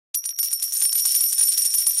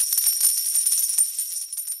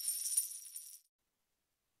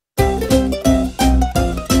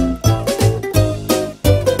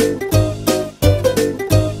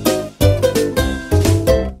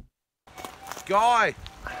Guy,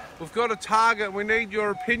 we've got a target. We need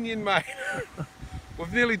your opinion, mate.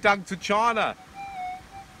 We've nearly dug to China.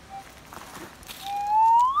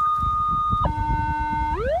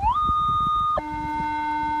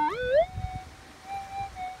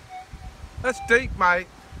 That's deep, mate.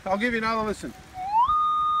 I'll give you another listen.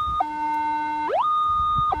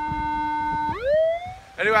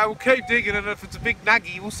 Anyway, we'll keep digging, and if it's a big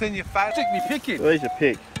nuggy, we'll send you a photo. Stick me pick in. Where's your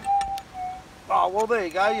pick? Oh, well, there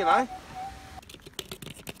you go, you know.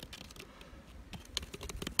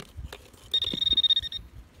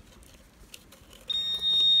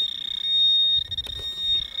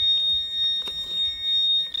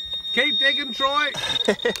 Keep digging, Troy.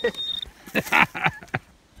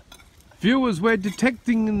 Viewers, we're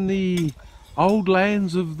detecting in the old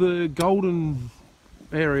lands of the Golden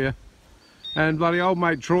area, and bloody old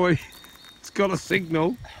mate Troy, it's got a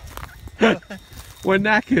signal. We're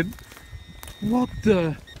knackered. What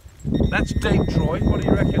the? That's deep, Troy. What do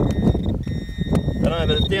you reckon? I don't know,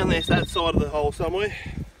 but it's down there, that side of the hole somewhere.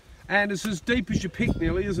 And it's as deep as your pick,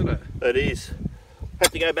 nearly, isn't it? It is.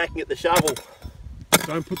 Have to go back and get the shovel.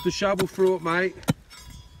 Don't put the shovel through it, mate.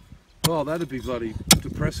 Oh, that'd be bloody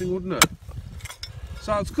depressing, wouldn't it?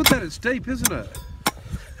 So it's good that it's deep, isn't it?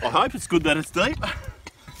 I hope it's good that it's deep.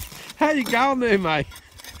 How you going there, mate?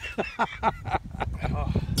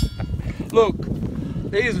 Look,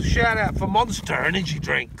 here's a shout out for Monster energy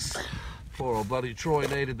drinks. Poor old bloody Troy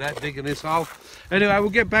needed that digging this hole. Anyway, we'll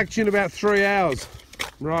get back to you in about 3 hours.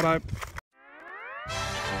 Righto.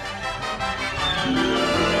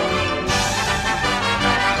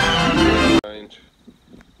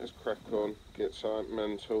 Let's crack on, get something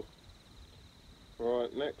mental.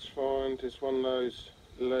 Right, next find is one of those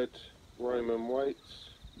lead Roman weights.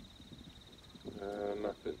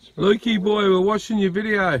 Nothing special. Lukey boy, we're watching your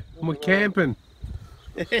video and we're camping.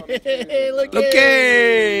 Looky!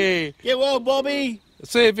 Get well, Bobby!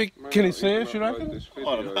 See if he can he see us, you reckon? I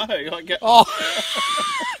don't know. Oh,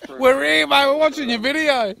 we're here, mate. We're watching your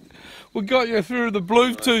video. We got you through the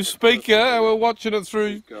Bluetooth speaker, and we're watching it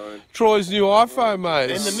through Troy's new iPhone,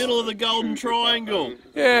 mate. In the middle of the Golden Triangle.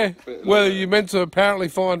 Yeah. Well, you meant to apparently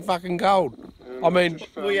find fucking gold. I mean,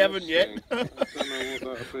 we haven't yet.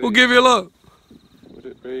 We'll give you a look. Would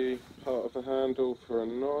it be part of a handle for a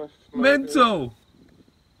knife? Maybe? Mental.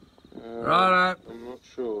 Righto. I'm not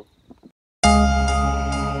sure.